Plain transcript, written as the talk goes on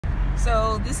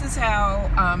So this is how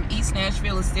East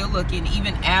Nashville is still looking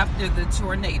even after the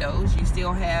tornadoes. You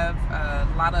still have a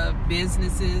lot of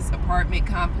businesses, apartment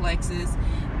complexes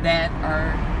that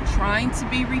are trying to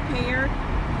be repaired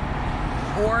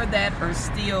or that are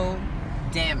still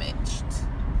damaged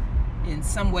in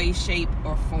some way, shape,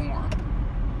 or form.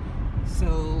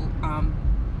 So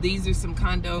these are some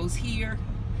condos here.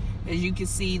 As you can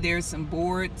see, there's some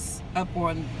boards up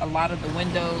on a lot of the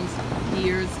windows.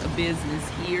 Here's a business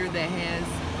here that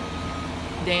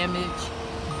has damage.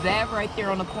 That right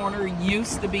there on the corner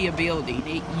used to be a building.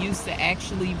 It used to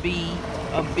actually be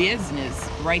a business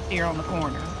right there on the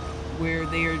corner where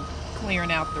they're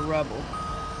clearing out the rubble.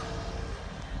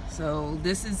 So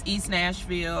this is East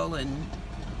Nashville, and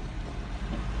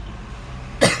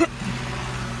give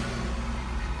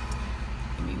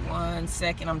me 1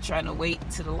 second. I'm trying to wait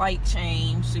till the light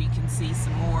change so you can see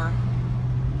some more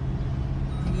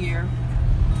here.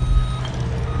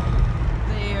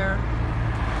 There.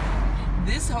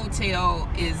 This hotel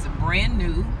is brand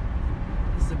new.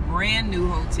 It's a brand new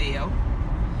hotel.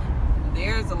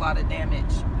 There's a lot of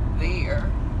damage there.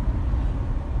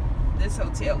 This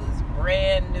hotel is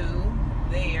brand new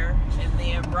there. And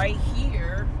then right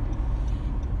here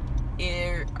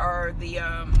are the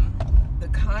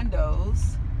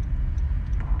condos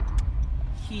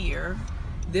here.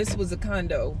 This was a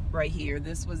condo right here.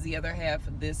 This was the other half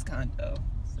of this condo.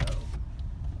 So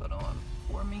hold on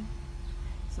for me.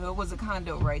 So it was a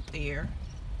condo right there.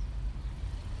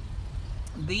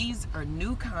 These are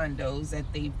new condos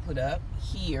that they've put up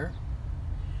here.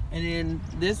 And then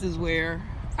this is where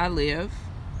I live.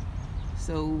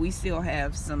 So we still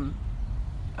have some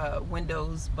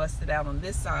windows busted out on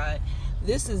this side.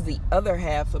 This is the other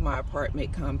half of my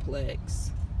apartment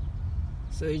complex.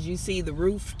 So as you see, the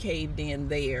roof caved in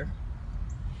there.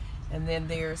 And then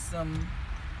there's some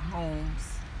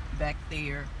homes back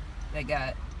there that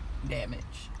got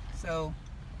damaged. So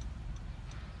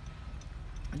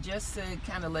just to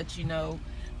kind of let you know,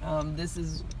 this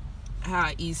is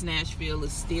how East Nashville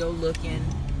is still looking.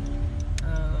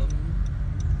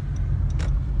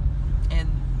 And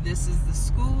this is the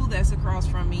school that's across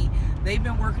from me. They've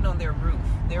been working on their roof.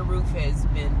 Their roof has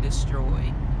been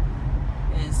destroyed.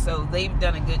 And so they've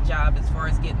done a good job as far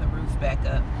as getting the roof back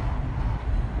up.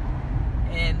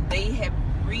 And they have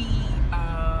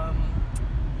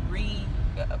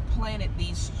replanted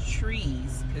these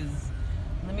trees, because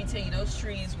let me tell you, those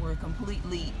trees were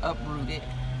completely uprooted.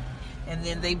 And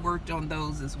then they worked on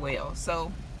those as well.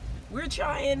 So we're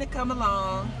trying to come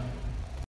along.